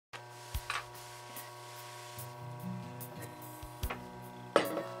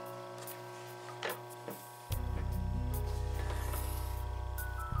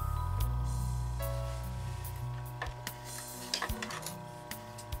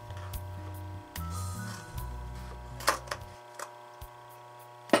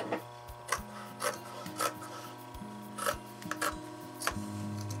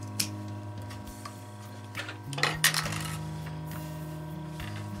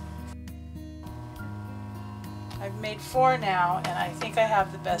I've made 4 now, and I think I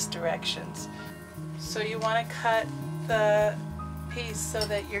have the best directions. So you want to cut the piece so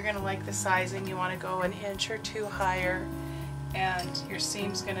that you're going to like the sizing. You want to go 1 inch or 2 higher, and your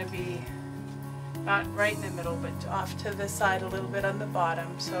seam's going to be not right in the middle, but off to the side a little bit on the bottom.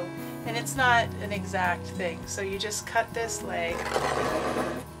 So, and it's not an exact thing. So you just cut this leg,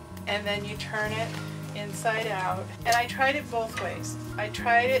 and then you turn it inside out. And I tried it both ways. I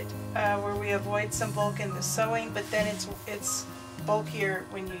tried it where we avoid some bulk in the sewing, but then it's bulkier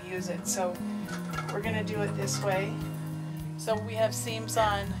when you use it. So we're going to do it this way. So we have seams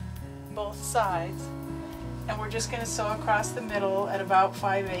on both sides, and we're just going to sew across the middle at about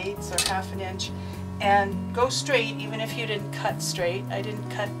 5/8 or half an inch, and go straight even if you didn't cut straight. I didn't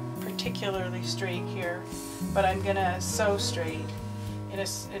cut particularly straight here, but I'm going to sew straight in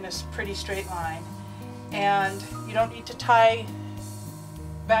a pretty straight line. And you don't need to tie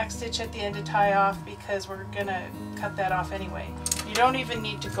backstitch at the end to tie off, because we're going to cut that off anyway. You don't even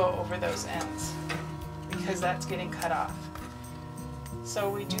need to go over those ends, because that's getting cut off. So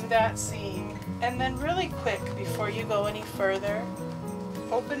we do that seam, and then really quick before you go any further,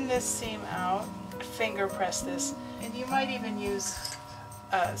 open this seam out, finger press this, and you might even use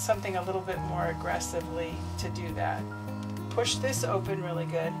something a little bit more aggressively to do that. Push this open really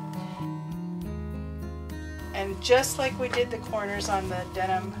good, and just like we did the corners on the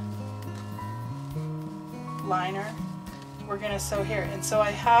denim liner, we're going to sew here. And so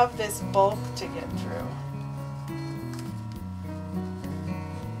I have this bulk to get through.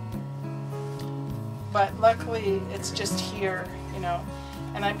 But luckily it's just here, you know,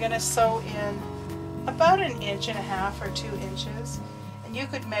 and I'm going to sew in about 1.5 inches or 2 inches. And you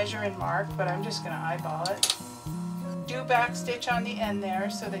could measure and mark, but I'm just going to eyeball it. Do backstitch on the end there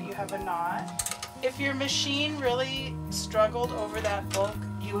so that you have a knot. If your machine really struggled over that bulk,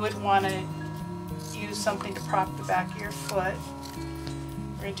 you would want to use something to prop the back of your foot.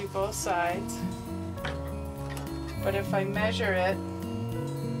 We're going to do both sides. But if I measure it,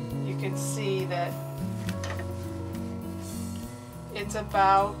 you can see that it's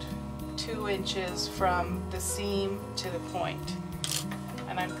about 2 inches from the seam to the point.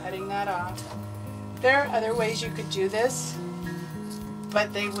 And I'm cutting that off. There are other ways you could do this,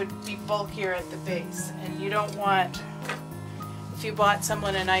 but they would be bulkier at the base. And you don't want, if you bought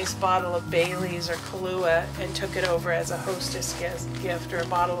someone a nice bottle of Bailey's or Kahlua and took it over as a hostess gift or a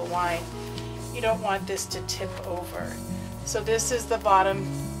bottle of wine, you don't want this to tip over. So this is the bottom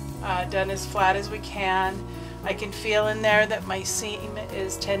done as flat as we can. I can feel in there that my seam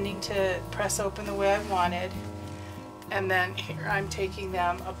is tending to press open the way I wanted. And then here I'm taking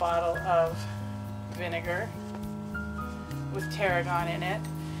them a bottle of vinegar with tarragon in it.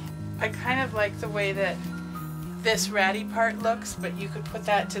 I kind of like the way that this ratty part looks, but you could put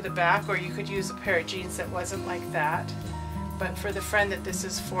that to the back, or you could use a pair of jeans that wasn't like that. But for the friend that this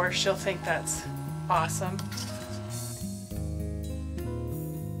is for, she'll think that's awesome.